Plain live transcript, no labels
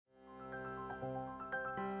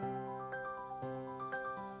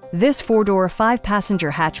This four-door,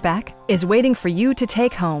 five-passenger hatchback is waiting for you to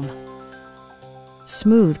take home.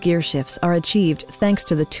 Smooth gear shifts are achieved thanks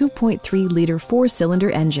to the 2.3-liter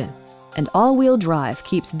four-cylinder engine, and all-wheel drive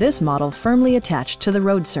keeps this model firmly attached to the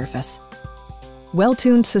road surface.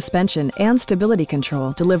 Well-tuned suspension and stability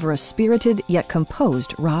control deliver a spirited yet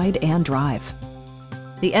composed ride and drive.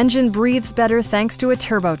 The engine breathes better thanks to a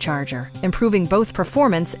turbocharger, improving both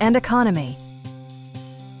performance and economy.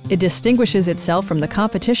 It distinguishes itself from the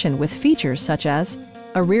competition with features such as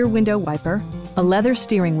a rear window wiper, a leather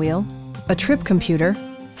steering wheel, a trip computer,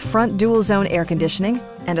 front dual-zone air conditioning,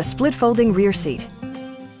 and a split-folding rear seat.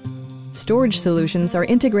 Storage solutions are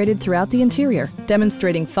integrated throughout the interior,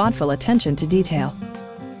 demonstrating thoughtful attention to detail.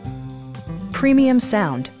 Premium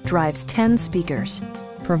sound drives 10 speakers,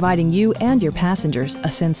 providing you and your passengers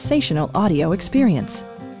a sensational audio experience.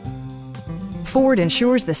 Ford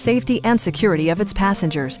ensures the safety and security of its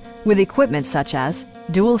passengers with equipment such as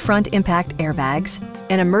dual front impact airbags,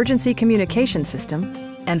 an emergency communication system,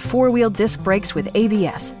 and four-wheel disc brakes with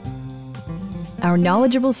ABS. Our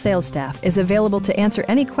knowledgeable sales staff is available to answer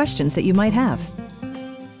any questions that you might have.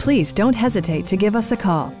 Please don't hesitate to give us a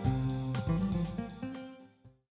call.